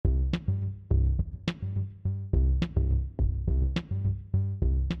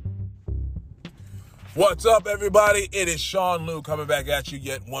What's up, everybody? It is Sean Lou coming back at you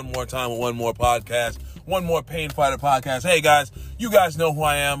yet one more time with one more podcast, one more Pain Fighter podcast. Hey, guys, you guys know who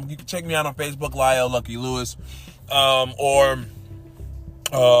I am. You can check me out on Facebook, Lyle Lucky Lewis, or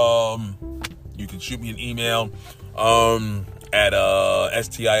you can shoot me an email at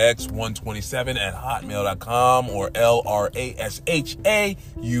stix127@hotmail.com or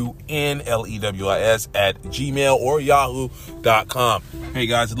LRASHAUNLEWIS at gmail or yahoo.com. Hey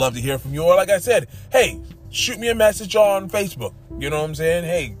guys, I'd love to hear from you. Or like I said, hey, shoot me a message on Facebook. You know what I'm saying?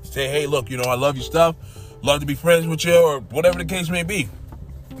 Hey, say, hey, look, I love your stuff. Love to be friends with you, or whatever the case may be.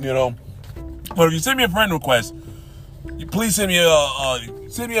 But if you send me a friend request, please send me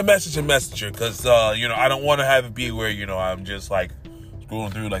a message in Messenger, because I don't want to have it be where I'm just like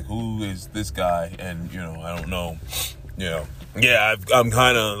scrolling through like, who is this guy, and I don't know. I'm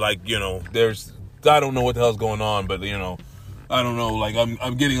kind of like I don't know what the hell's going on, but I don't know, like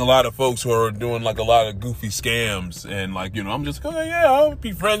I'm getting a lot of folks who are doing like a lot of goofy scams, and like I'm just going, yeah, I'll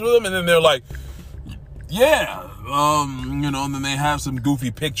be friends with them, and then they're like, yeah, and then they have some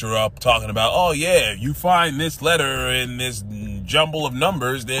goofy picture up talking about, oh yeah, you find this letter in this jumble of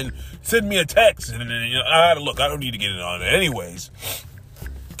numbers, then send me a text, and then I don't need to get it on it anyways.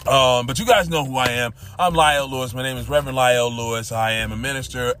 But you guys know who I am. I'm Lyle Lewis. My name is Reverend Lyle Lewis. I am a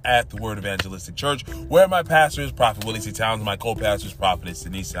minister at the Word Evangelistic Church, where my pastor is Prophet Willie C. Townsend. My co-pastor is Prophetess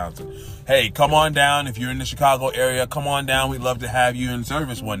Denise Townsend. Hey, come on down. If you're in the Chicago area, come on down. We'd love to have you in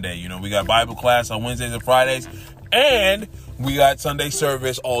service one day. We got Bible class on Wednesdays and Fridays, and we got Sunday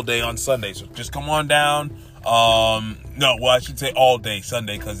service all day on Sunday. So just come on down. I should say all day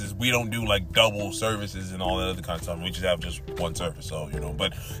Sunday, because we don't do like double services and all that other kind of stuff. We just have just one service. So,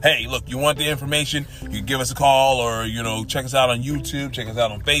 but hey, look, you want the information, you can give us a call, or, check us out on YouTube, check us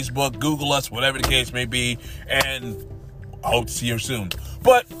out on Facebook, Google us, whatever the case may be. And I hope to see you soon.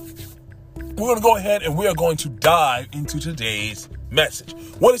 But we're going to go ahead and we are going to dive into today's message.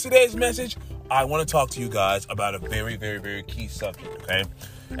 What is today's message? I want to talk to you guys about a very, very, very key subject, okay?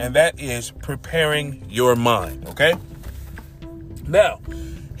 And that is preparing your mind, okay? Now,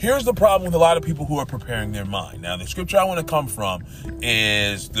 here's the problem with a lot of people who are preparing their mind. Now, the scripture I want to come from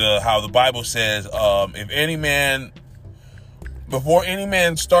is how the Bible says, before any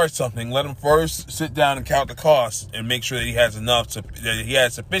man starts something, let him first sit down and count the costs and make sure that he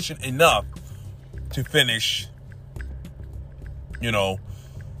has sufficient enough to finish,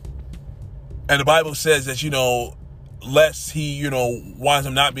 And the Bible says that, lest he, winds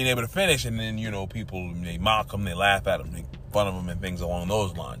up not being able to finish, and then, people, they mock him, they laugh at him, they make fun of him, and things along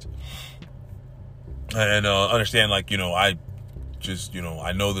those lines. And understand, like, I just,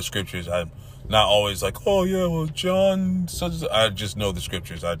 I know the scriptures. I'm not always like, oh, yeah, well, John, I just know the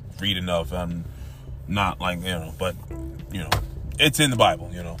scriptures. I read enough. I'm not like, but, it's in the Bible,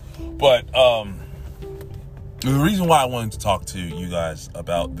 But, the reason why I wanted to talk to you guys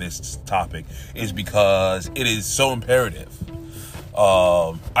about this topic is because it is so imperative.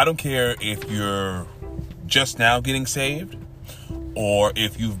 I don't care if you're just now getting saved or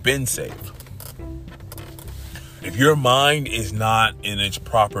if you've been saved. If your mind is not in its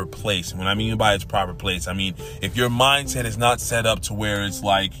proper place, and what I mean by its proper place, I mean if your mindset is not set up to where it's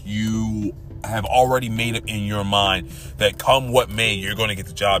like you have already made up in your mind that come what may, you're going to get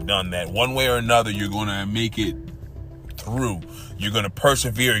the job done, that one way or another, you're going to make it through. You're going to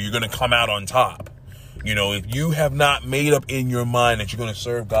persevere. You're going to come out on top. If you have not made up in your mind that you're going to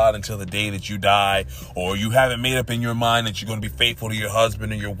serve God until the day that you die, or you haven't made up in your mind that you're going to be faithful to your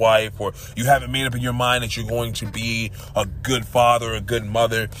husband or your wife, or you haven't made up in your mind that you're going to be a good father, a good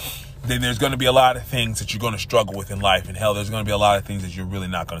mother, then there's going to be a lot of things that you're going to struggle with in life. And hell, there's going to be a lot of things that you're really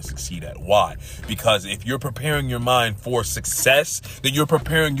not going to succeed at. Why? Because if you're preparing your mind for success, then you're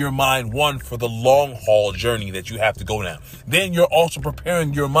preparing your mind, one, for the long haul journey that you have to go down. Then you're also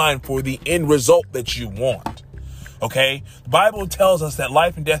preparing your mind for the end result that you want. Okay? The Bible tells us that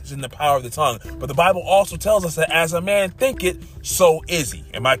life and death is in the power of the tongue. But the Bible also tells us that as a man thinketh, so is he.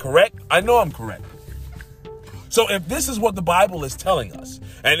 Am I correct? I know I'm correct. So if this is what the Bible is telling us,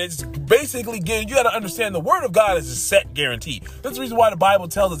 and it's basically, you got to understand the word of God is a set guarantee. That's the reason why the Bible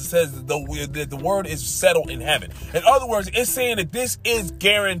tells us, it says that the word is settled in heaven. In other words, it's saying that this is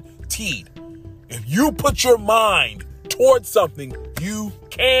guaranteed. If you put your mind towards something, you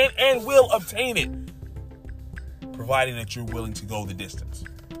can and will obtain it, providing that you're willing to go the distance.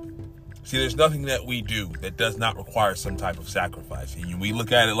 See, there's nothing that we do that does not require some type of sacrifice. And we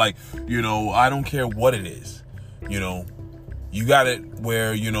look at it like, I don't care what it is. You got it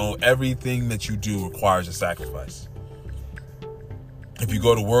where, everything that you do requires a sacrifice. If you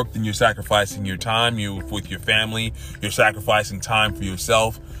go to work, then you're sacrificing your time with your family. You're sacrificing time for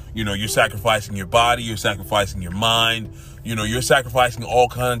yourself. You're sacrificing your body. You're sacrificing your mind. You're sacrificing all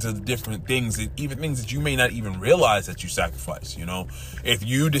kinds of different things, even things that you may not even realize that you sacrifice. If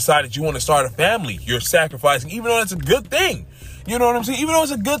you decide that you want to start a family, you're sacrificing, even though it's a good thing. You know what I'm saying? Even though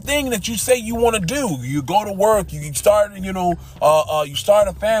it's a good thing that you say you want to do, you go to work, you start, you start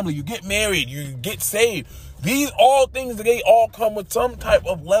a family, you get married, you get saved. These all things, they all come with some type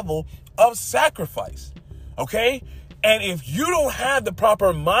of level of sacrifice. Okay? And if you don't have the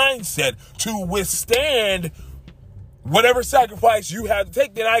proper mindset to withstand whatever sacrifice you have to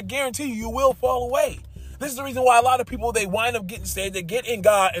take, then I guarantee you will fall away. This is the reason why a lot of people, they wind up getting saved, they get in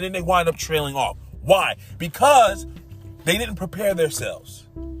God, and then they wind up trailing off. Why? Because they didn't prepare themselves.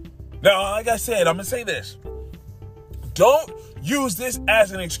 Now, like I said, I'm going to say this. Don't use this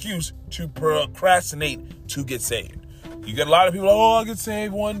as an excuse to procrastinate to get saved. You get a lot of people, I'll get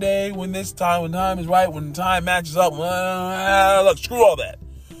saved one day when time is right, when time matches up. Look, screw all that.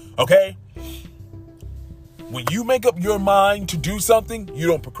 Okay? When you make up your mind to do something, you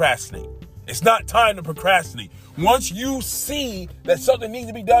don't procrastinate. It's not time to procrastinate. Once you see that something needs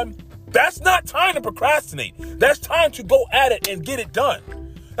to be done, that's not time to procrastinate. That's time to go at it and get it done.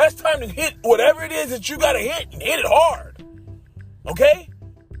 That's time to hit whatever it is that you got to hit and hit it hard. Okay?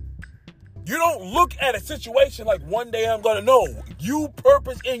 You don't look at a situation like one day I'm going to know. You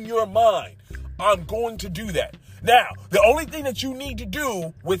purpose in your mind, I'm going to do that. Now, the only thing that you need to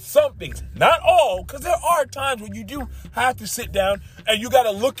do with some things, not all, because there are times when you do have to sit down and you got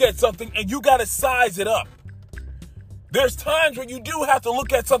to look at something and you got to size it up. There's times when you do have to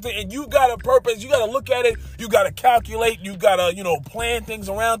look at something and you got a purpose, you got to look at it, you got to calculate, you got to, plan things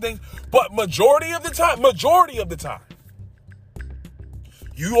around things. But majority of the time,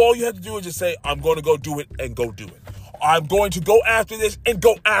 all you have to do is just say, I'm going to go do it and go do it. I'm going to go after this and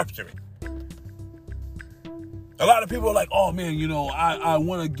go after it. A lot of people are like, oh man, I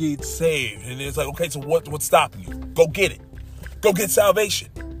want to get saved. And it's like, okay, so what's stopping you? Go get it. Go get salvation.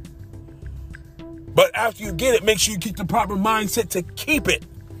 But after you get it, make sure you keep the proper mindset to keep it.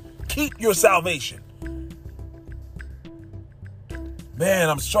 Keep your salvation. Man,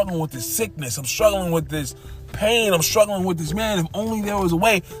 I'm struggling with this sickness. I'm struggling with this pain. I'm struggling with this. Man, if only there was a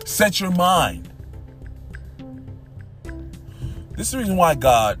way. Set your mind. This is the reason why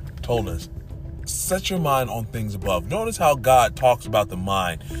God told us, set your mind on things above. Notice how God talks about the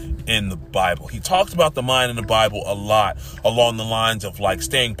mind in the Bible. He talks about the mind in the Bible a lot along the lines of like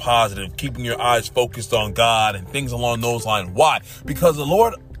staying positive, keeping your eyes focused on God and things along those lines. Why? Because the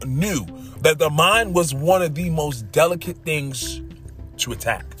Lord knew that the mind was one of the most delicate things to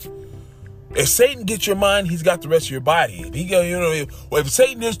attack. If Satan gets your mind, he's got the rest of your body. If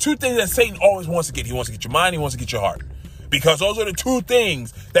Satan, there's two things that Satan always wants to get. He wants to get your mind, he wants to get your heart. Because those are the two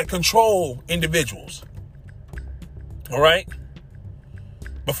things that control individuals. All right?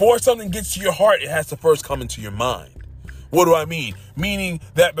 Before something gets to your heart, it has to first come into your mind. What do I mean? Meaning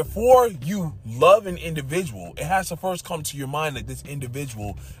that before you love an individual, it has to first come to your mind that this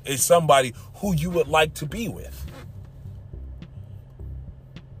individual is somebody who you would like to be with.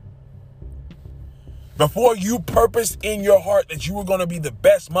 Before you purposed in your heart that you were going to be the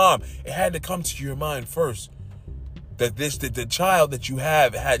best mom, it had to come to your mind first that the child that you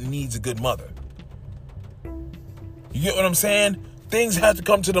have needs a good mother. You get what I'm saying? Things have to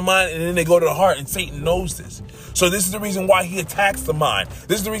come to the mind and then they go to the heart, and Satan knows this. So this is the reason why he attacks the mind.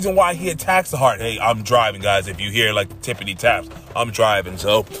 This is the reason why he attacks the heart. Hey, I'm driving, guys. If you hear like tippity taps, I'm driving.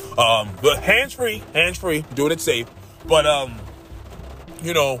 So, but hands-free, doing it safe. But,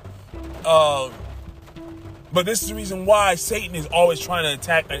 but this is the reason why Satan is always trying to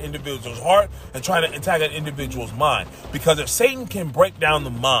attack an individual's heart and trying to attack an individual's mind. Because if Satan can break down the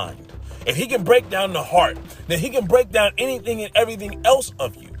mind, if he can break down the heart, then he can break down anything and everything else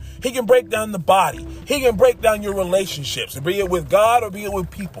of you. He can break down the body. He can break down your relationships, be it with God or be it with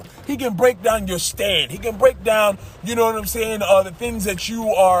people. He can break down your stand. He can break down, the things that you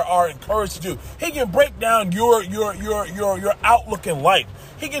are encouraged to do. He can break down your outlook in life.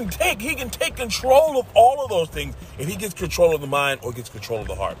 He can take control of all of those things if he gets control of the mind or gets control of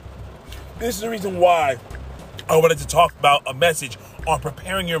the heart. This is the reason why I wanted to talk about a message on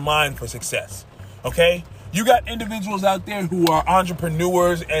preparing your mind for success. Okay? You got individuals out there who are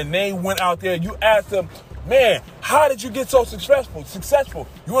entrepreneurs and they went out there and you asked them, man, how did you get so successful?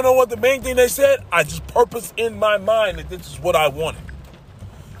 You want to know what the main thing they said? I just purposed in my mind that this is what I wanted.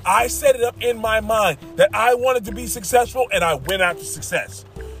 I set it up in my mind that I wanted to be successful and I went after success.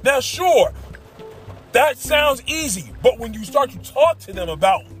 Now, sure, that sounds easy, but when you start to talk to them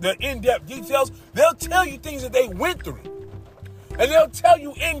about the in-depth details, they'll tell you things that they went through. And they'll tell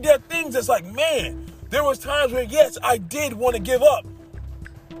you in-depth things that's like, man, there was times where, yes, I did want to give up.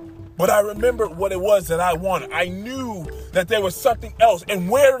 But I remembered what it was that I wanted. I knew that there was something else. And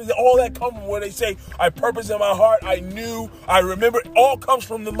where did all that come from? Where they say, I purpose in my heart, I remember, it all comes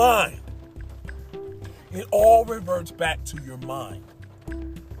from the mind. It all reverts back to your mind.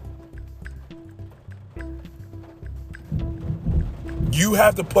 You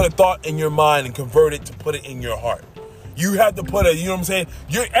have to put a thought in your mind and convert it to put it in your heart. You have to put you know what I'm saying?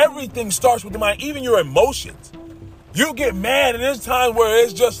 Everything starts with the mind, even your emotions. You get mad, and there's times where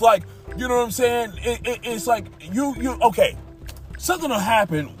it's just like, you know what I'm saying? It's like, okay. Something will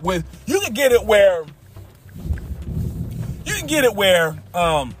happen with, you can get it where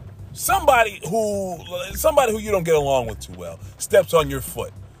somebody who you don't get along with too well steps on your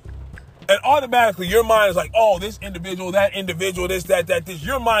foot. And automatically your mind is like, oh, this individual, that individual, this.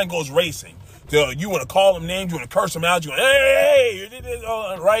 Your mind goes racing. You want to call them names, you want to curse them out, you want,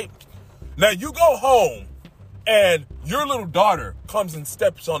 hey, right? Now you go home and your little daughter comes and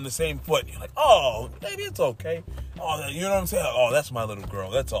steps on the same foot. You're like, oh, maybe it's okay. Oh, you know what I'm saying? Oh, that's my little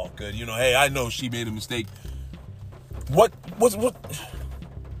girl. That's all good. You know, hey, I know she made a mistake. What?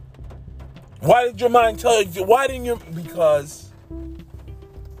 Why did your mind tell you? Why didn't you? Because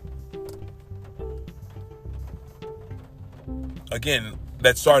again,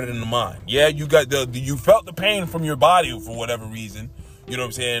 that started in the mind. Yeah, you felt the pain from your body for whatever reason. You know what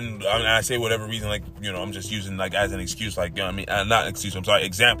I'm saying? I mean, I say whatever reason, like, you know, I'm just using like as an excuse, like, you know, I mean, not excuse, I'm sorry,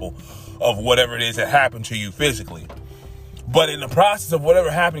 example of whatever it is that happened to you physically. But in the process of whatever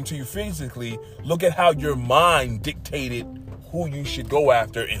happening to you physically, look at how your mind dictated who you should go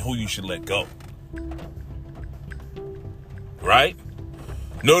after and who you should let go. Right?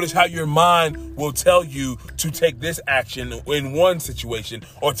 Notice how your mind will tell you to take this action in one situation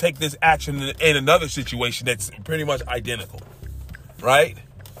or take this action in another situation that's pretty much identical. Right?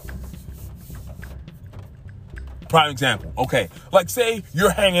 Prime example. Okay. Like, say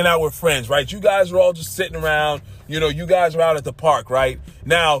you're hanging out with friends, right? You guys are all just sitting around. You know, you guys are out at the park, right?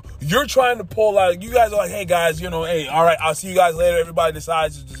 Now, you're trying to pull out. You guys are like, hey, guys, you know, hey, all right, I'll see you guys later. Everybody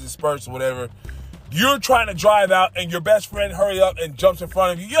decides to disperse or whatever. You're trying to drive out, and your best friend hurry up and jumps in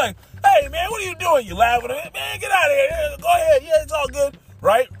front of you. You're like, hey, man, what are you doing? You laughing at him. Man, get out of here. Go ahead. Yeah, it's all good.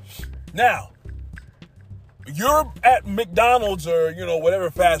 Right? Now, you're at McDonald's or, you know,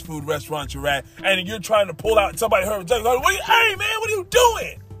 whatever fast food restaurant you're at, and you're trying to pull out, and somebody hurry up. Hey, man, what are you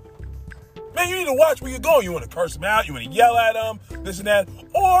doing? Man, you need to watch where you're going. You want to curse them out. You want to yell at them, this and that.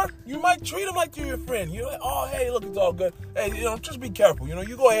 Or you might treat them like you're your friend. You're like, oh, hey, look, it's all good. Hey, you know, just be careful. You know,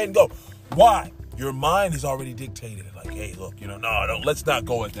 you go ahead and go. Why? Your mind has already dictated it. Like, hey, look, you know, let's not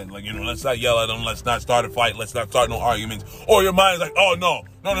go at that. Like, you know, let's not yell at them. Let's not start a fight. Let's not start no arguments. Or your mind is like, oh, no.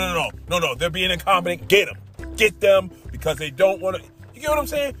 They're being incompetent. Get them. Get them because they don't want to. You get what I'm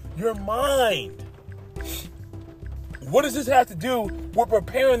saying? Your mind. What does this have to do with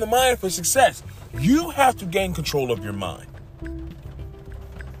preparing the mind for success? You have to gain control of your mind.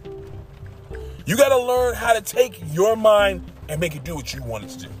 You got to learn how to take your mind and make it do what you want it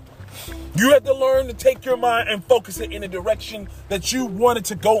to do. You have to learn to take your mind and focus it in a direction that you want it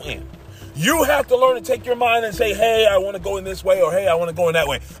to go in. You have to learn to take your mind and say, hey, I want to go in this way, or hey, I want to go in that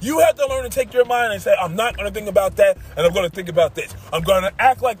way. You have to learn to take your mind and say, I'm not going to think about that, and I'm going to think about this. I'm going to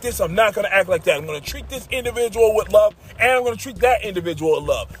act like this. I'm not going to act like that. I'm going to treat this individual with love, and I'm going to treat that individual with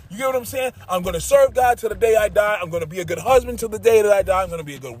love. You get what I'm saying? I'm going to serve God till the day I die. I'm going to be a good husband till the day that I die. I'm going to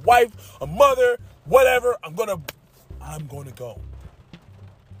be a good wife, a mother, whatever. I'm going to go.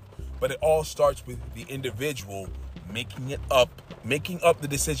 But it all starts with the individual making up the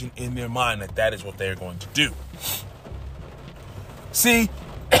decision in their mind that is what they're going to do. See,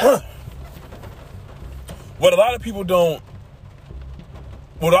 what a lot of people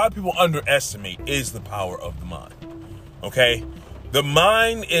underestimate is the power of the mind. Okay? The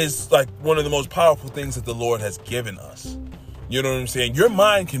mind is like one of the most powerful things that the Lord has given us. You know what I'm saying? Your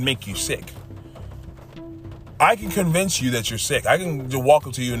mind can make you sick. I can convince you that you're sick. I can just walk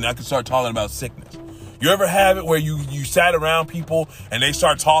up to you and I can start talking about sickness. You ever have it where you sat around people and they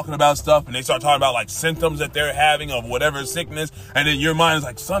start talking about stuff and they start talking about like symptoms that they're having of whatever sickness, and then your mind is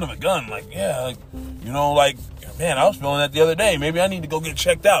like, son of a gun, like, yeah, like, you know, like, man, I was feeling that the other day. Maybe I need to go get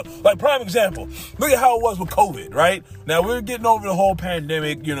checked out. Like, prime example, look at how it was with COVID, right? Now, we're getting over the whole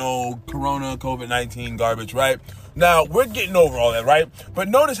pandemic, you know, Corona, COVID-19 garbage, right? Now, we're getting over all that, right? But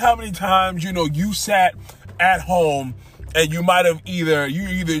notice how many times, you know, you sat at home and you might have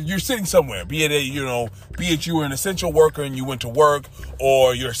you're sitting somewhere, be it you were an essential worker and you went to work,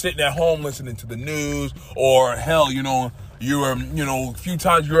 or you're sitting at home listening to the news, or hell, you know, you were, you know, a few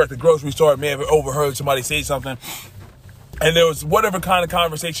times you were at the grocery store and may have overheard somebody say something. And there was whatever kind of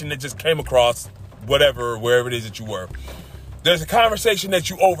conversation that just came across, wherever it is that you were. There's a conversation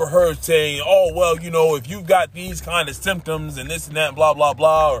that you overheard saying, oh, well, if you've got these kind of symptoms and this and that, blah, blah,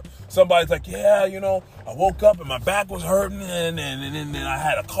 blah. Or somebody's like, yeah, I woke up and my back was hurting and I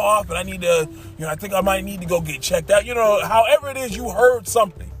had a cough and I need to, I think I might need to go get checked out. However it is you heard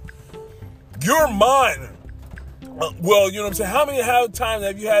something. Your mind, well, you know what I'm saying? How times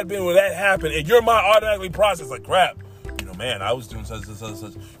have you had been where that happened and your mind automatically processed like, crap, man, I was doing such,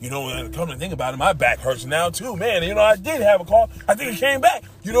 and come to think about it, my back hurts now too, man. I did have a call. I think it came back.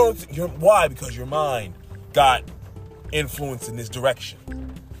 Why? Because your mind got influence in this direction.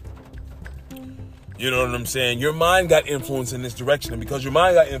 You know what I'm saying? Your mind got influence in this direction. And because your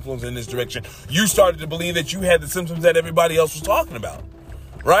mind got influence in this direction, you started to believe that you had the symptoms that everybody else was talking about.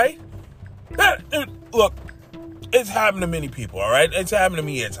 Right? Look, it's happened to many people, all right? It's happened to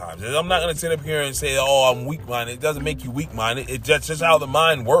me at times. I'm not going to sit up here and say, oh, I'm weak-minded. It doesn't make you weak-minded. It's just how the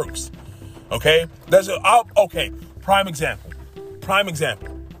mind works, okay? Okay, prime example.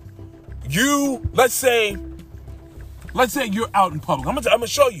 Let's say you're out in public. I'm gonna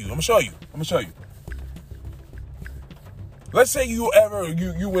show you. Let's say you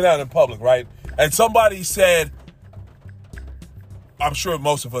went out in public, right? And somebody said, I'm sure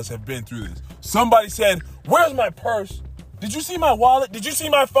most of us have been through this. Somebody said, where's my purse? Did you see my wallet? Did you see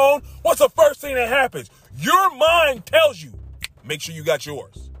my phone? What's the first thing that happens? Your mind tells you, make sure you got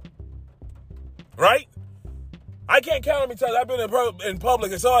yours. Right? I can't count how many times I've been in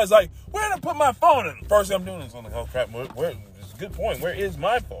public and somebody's like, where did I put my phone? And first thing I'm doing is I'm like, oh crap, it's a good point. Where is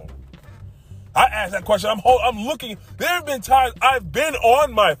my phone? I asked that question. I'm looking. There have been times I've been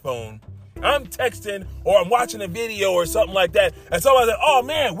on my phone. I'm texting or I'm watching a video or something like that. And somebody's like, oh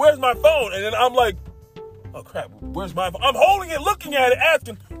man, where's my phone? And then I'm like, oh crap, where's my phone? I'm holding it, looking at it,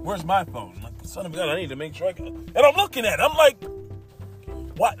 asking, where's my phone? I'm like, son of a gun, I need to make sure I can. And I'm looking at it. I'm like,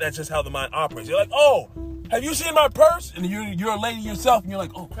 what? That's just how the mind operates. You're like, oh, have you seen my purse? And you're a lady yourself, and you're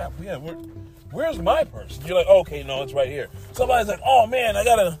like, oh crap, yeah, where's my purse? And you're like, okay, no, it's right here. Somebody's like, oh man, I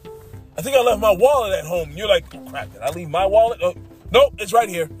think I left my wallet at home. And you're like, oh crap, did I leave my wallet? Oh, nope, it's right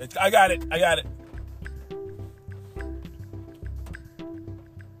here. I got it.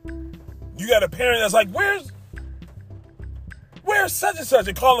 You got a parent that's like, where's such and such?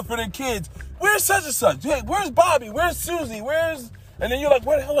 And calling for their kids. Where's such and such? Hey, where's Bobby? Where's Susie? And then you're like,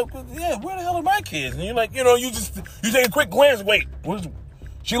 where the hell are my kids? And you're like, you take a quick glance. Wait,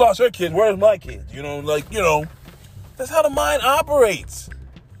 she lost her kids. Where's my kids? That's how the mind operates.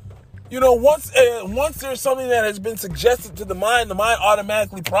 Once there's something that has been suggested to the mind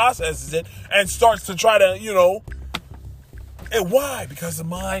automatically processes it and starts to try to, and why? Because the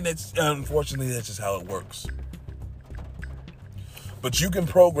mind, unfortunately, that's just how it works. But you can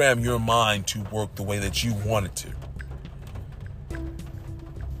program your mind to work the way that you want it to.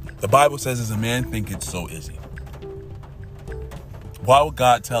 The Bible says, as a man thinketh, so is he. Why would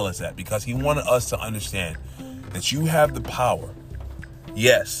God tell us that? Because he wanted us to understand that you have the power.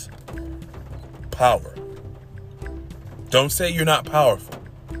 Yes, power. Don't say you're not powerful.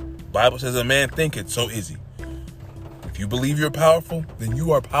 The Bible says, a man thinketh, so is he. If you believe you're powerful, then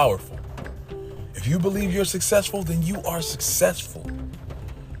you are powerful. If you believe you're successful, then you are successful.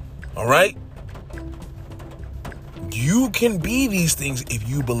 All right? You can be these things if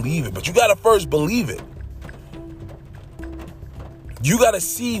you believe it, but you got to first believe it. You got to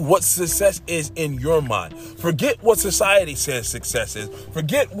see what success is in your mind. Forget what society says success is.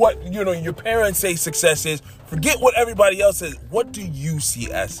 Forget what, your parents say success is. Forget what everybody else says. What do you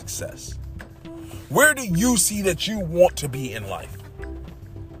see as success? Where do you see that you want to be in life?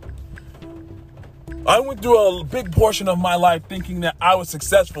 I went through a big portion of my life thinking that I was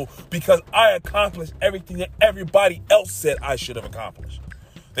successful because I accomplished everything that everybody else said I should have accomplished.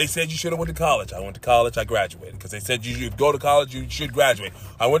 They said you should have went to college. I went to college. I graduated. Because they said you should go to college. You should graduate.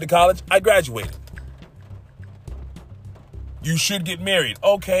 I went to college. I graduated. You should get married.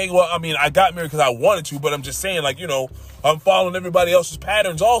 Okay, well, I got married because I wanted to, but I'm just saying, I'm following everybody else's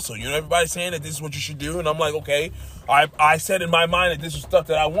patterns also. Everybody's saying that this is what you should do, and I'm like, okay, I said in my mind that this was stuff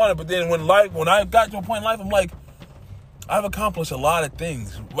that I wanted, but then when I got to a point in life, I'm like, I've accomplished a lot of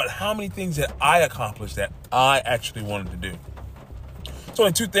things, but how many things that I accomplished that I actually wanted to do? There's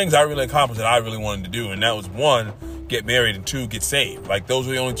only two things I really accomplished that I really wanted to do, and that was one, get married, and two, get saved. Those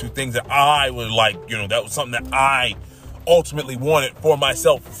were the only two things that I was that was something that I ultimately wanted for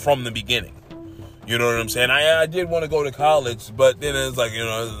myself from the beginning. You know what I'm saying? I did want to go to college, but then it's like,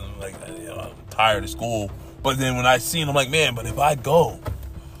 I'm tired of school. But then when I seen, I'm like, man, but if I go,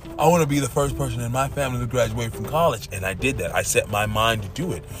 I want to be the first person in my family to graduate from college. And I did that. I set my mind to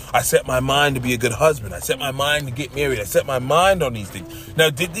do it. I set my mind to be a good husband. I set my mind to get married. I set my mind on these things. Now,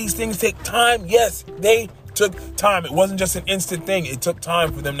 did these things take time? Yes, they took time. It wasn't just an instant thing. It took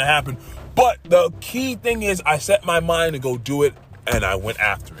time for them to happen. But the key thing is I set my mind to go do it, and I went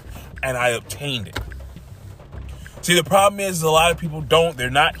after it, and I obtained it. See, the problem is a lot of people don't. They're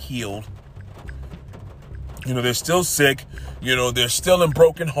not healed. You know, they're still sick. You know, they're still in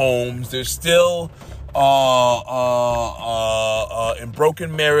broken homes. They're still in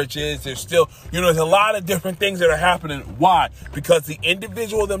broken marriages. There's still, there's a lot of different things that are happening. Why? Because the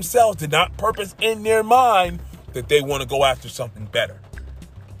individual themselves did not purpose in their mind that they want to go after something better.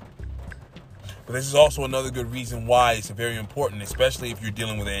 But this is also another good reason why it's very important, especially if you're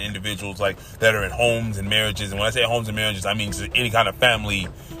dealing with individuals like that are in homes and marriages. And when I say homes and marriages, I mean any kind of family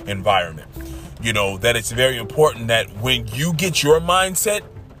environment. That it's very important that when you get your mindset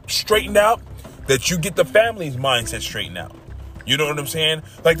straightened out, that you get the family's mindset straightened out. You know what I'm saying?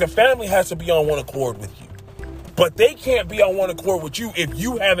 Like, the family has to be on one accord with you. But they can't be on one accord with you if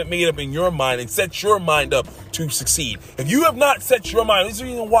you haven't made up in your mind and set your mind up to succeed. If you have not set your mind, this is the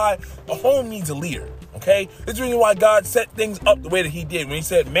reason why a home needs a leader, okay? This is the reason why God set things up the way that he did. When he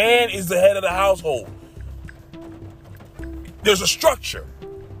said, man is the head of the household. There's a structure.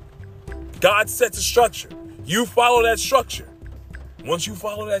 God sets a structure. You follow that structure. Once you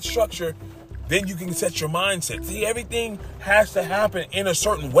follow that structure, then you can set your mindset. See, everything has to happen in a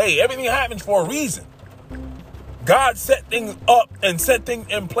certain way. Everything happens for a reason. God set things up and set things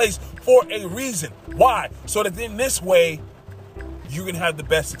in place for a reason. Why? So that in this way, you can have the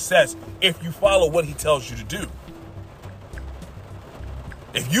best success if you follow what he tells you to do.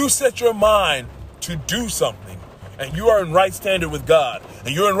 If you set your mind to do something, and you are in right standard with God,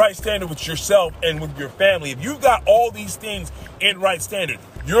 and you're in right standard with yourself and with your family, if you've got all these things in right standard,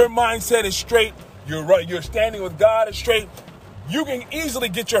 your mindset is straight, you're standing with God is straight, you can easily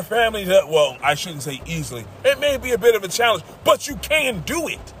get your family to, well, I shouldn't say easily. It may be a bit of a challenge, but you can do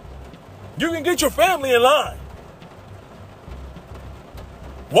it. You can get your family in line.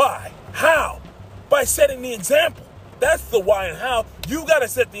 Why? How? By setting the example. That's the why and how. You got to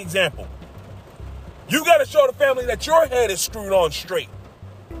set the example. You got to show the family that your head is screwed on straight.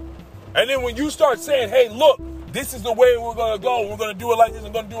 And then when you start saying, hey, look, this is the way we're going to go. We're going to do it like this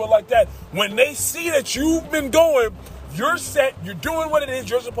and going to do it like that. When they see that you've been going, you're set, you're doing what it is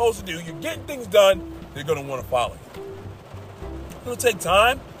you're supposed to do, you're getting things done, they're going to want to follow you. It'll take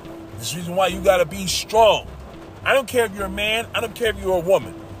time. This is the reason why you got to be strong. I don't care if you're a man. I don't care if you're a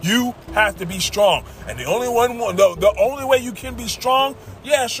woman. You have to be strong. And the only way you can be strong,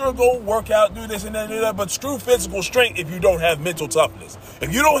 yeah, sure, go work out, do this and that, but screw physical strength if you don't have mental toughness.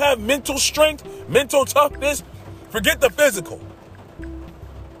 If you don't have mental strength, mental toughness, forget the physical.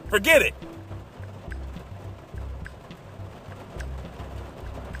 Forget it.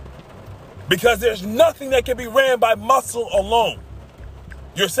 Because there's nothing that can be ran by muscle alone.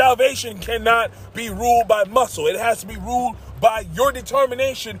 Your salvation cannot be ruled by muscle. It has to be ruled by your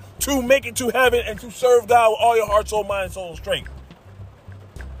determination to make it to heaven and to serve God with all your heart, soul, mind, soul, and strength.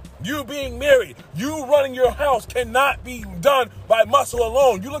 You being married, you running your house cannot be done by muscle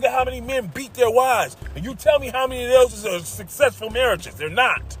alone. You look at how many men beat their wives, and you tell me how many of those are successful marriages. They're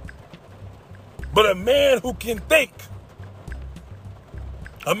not. But a man who can think,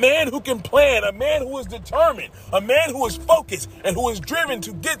 a man who can plan, a man who is determined, a man who is focused and who is driven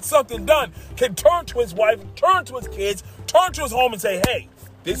to get something done can turn to his wife, turn to his kids, turn to his home and say, hey,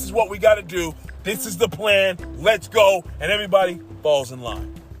 this is what we got to do. This is the plan. Let's go. And everybody falls in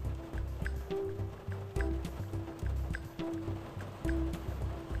line.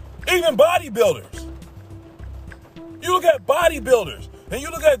 Even bodybuilders. You look at bodybuilders and you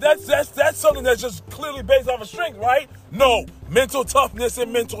look at that's something that's just clearly based off of strength, right? No, mental toughness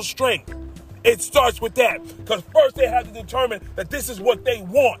and mental strength. It starts with that. Because first they have to determine that this is what they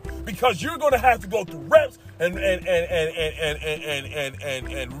want. Because you're going to have to go through reps and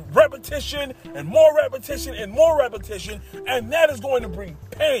repetition and more repetition and more repetition. And that is going to bring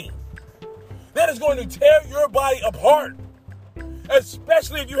pain. That is going to tear your body apart.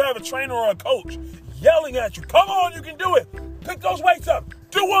 Especially if you have a trainer or a coach yelling at you. Come on, you can do it. Pick those weights up.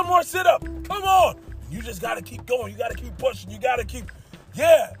 Do one more sit-up. Come on. You just got to keep going. You got to keep pushing. You got to keep,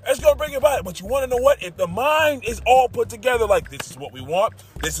 it's going to bring your body. But you want to know what? If the mind is all put together like this is what we want,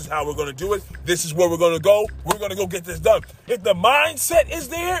 this is how we're going to do it, this is where we're going to go get this done. If the mindset is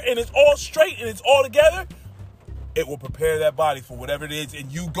there and it's all straight and it's all together, it will prepare that body for whatever it is,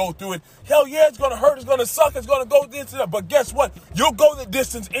 and you go through it. Hell yeah, it's going to hurt, it's going to suck, it's going to go this and that. But guess what? You'll go the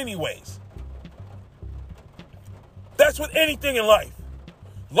distance anyways. That's with anything in life.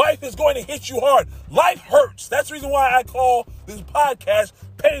 Life is going to hit you hard. Life hurts. That's the reason why I call this podcast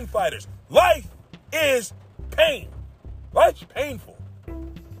Pain Fighters. Life is pain. Life's painful.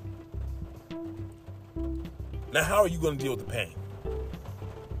 Now, how are you going to deal with the pain?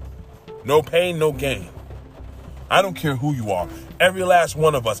 No pain, no gain. I don't care who you are. Every last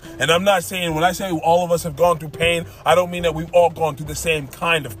one of us. And I'm not saying, when I say all of us have gone through pain, I don't mean that we've all gone through the same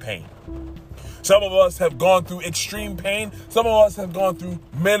kind of pain. Some of us have gone through extreme pain. Some of us have gone through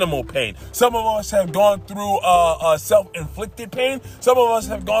minimal pain. Some of us have gone through self-inflicted pain. Some of us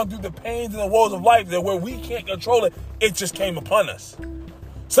have gone through the pains and the woes of life that where we can't control it, it just came upon us.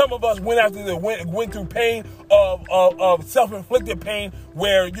 Some of us went through pain of self-inflicted pain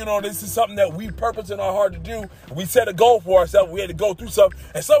where, this is something that we purpose in our heart to do. We set a goal for ourselves. We had to go through something.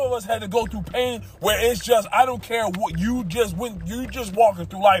 And some of us had to go through pain where it's just, I don't care what you just walking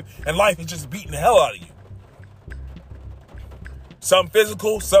through life and life is just beating the hell out of you. Some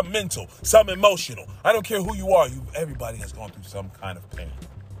physical, some mental, some emotional. I don't care who you are. Everybody has gone through some kind of pain.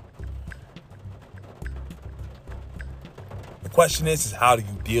 The question is how do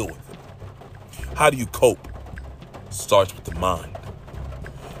you deal with it? How do you cope? It starts with the mind.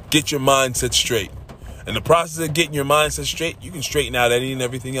 Get your mindset straight. In the process of getting your mindset straight, you can straighten out any and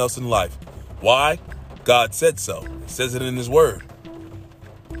everything else in life. Why? God said so. He says it in his word.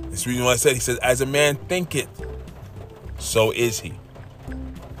 That's the reason why I said, he says, as a man thinketh, so is he.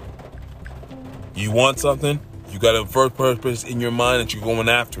 You want something, you got a first purpose in your mind that you're going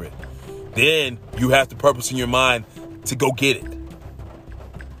after it. Then you have the purpose in your mind to go get it.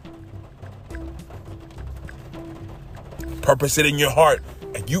 Purpose it in your heart,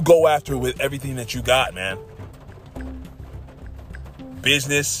 and you go after it with everything that you got, man.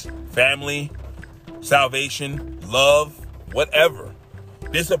 Business, family, salvation, love, whatever.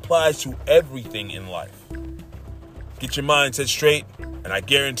 This applies to everything in life. Get your mindset straight, and I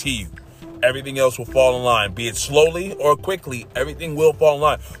guarantee you, everything else will fall in line. Be it slowly or quickly, everything will fall in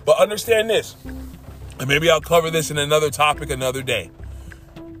line. But understand this. And maybe I'll cover this in another topic another day.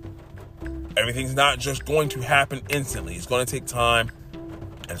 Everything's not just going to happen instantly. It's going to take time,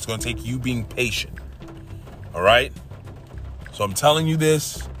 and it's going to take you being patient. All right? So I'm telling you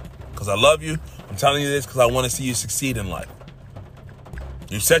this because I love you. I'm telling you this because I want to see you succeed in life.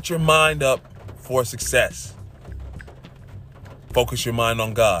 You set your mind up for success. Focus your mind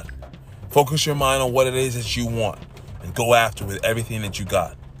on God. Focus your mind on what it is that you want and go after with everything that you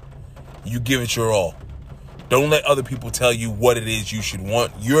got. You give it your all. Don't let other people tell you what it is you should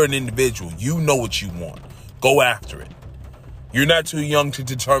want. You're an individual. You know what you want. Go after it. You're not too young to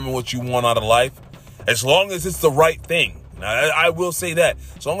determine what you want out of life. As long as it's the right thing. Now, I will say that.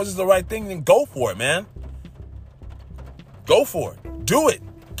 As long as it's the right thing, then go for it, man. Go for it. Do it.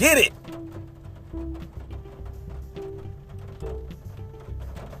 Get it.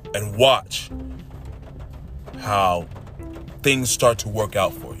 And watch how things start to work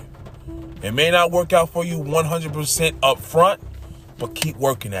out for you. It may not work out for you 100% up front, but keep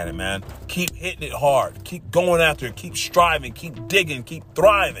working at it, man. Keep hitting it hard. Keep going after it. Keep striving. Keep digging. Keep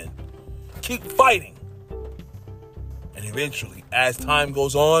thriving. Keep fighting. And eventually, as time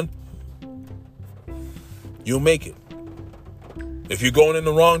goes on, you'll make it. If you're going in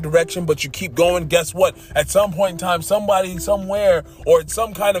the wrong direction, but you keep going, guess what? At some point in time, somebody, somewhere, or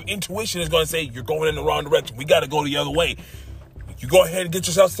some kind of intuition is going to say, you're going in the wrong direction. We got to go the other way. You go ahead and get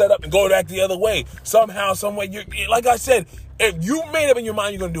yourself set up and go back the other way. Somehow, some way, like I said, if you made up in your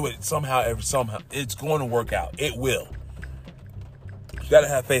mind you're going to do it, somehow, it's going to work out. It will. You got to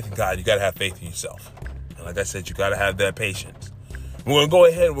have faith in God. You got to have faith in yourself. And like I said, you got to have that patience. We're going to go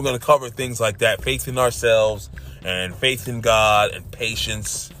ahead and we're going to cover things like that. Faith in ourselves and faith in God and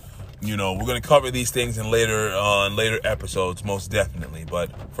patience. We're going to cover these things in later episodes, most definitely. But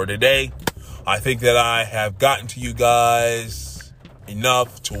for today, I think that I have gotten to you guys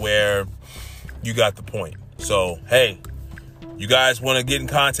enough to where you got the point. So, hey, you guys want to get in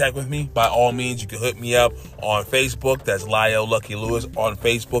contact with me? By all means, you can hit me up on Facebook. That's Lyle Lucky Lewis on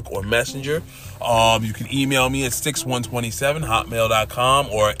Facebook or Messenger. You can email me at 6127hotmail.com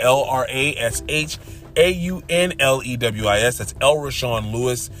or LRASHAUNLEWIS. That's Rashawn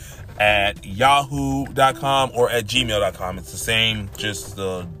Lewis at yahoo.com or at gmail.com. It's the same, just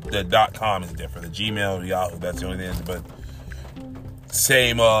the .com is different. The Gmail, Yahoo, that's the only thing, but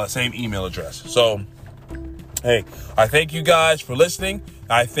same email address. So, hey, I thank you guys for listening.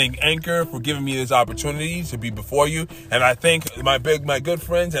 I thank Anchor for giving me this opportunity to be before you. And I thank my good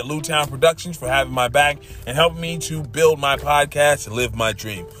friends at Lewtown Productions for having my back and helping me to build my podcast and live my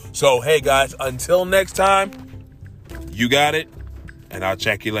dream. So, hey, guys, until next time, you got it, and I'll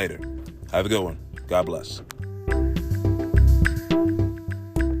check you later. Have a good one. God bless.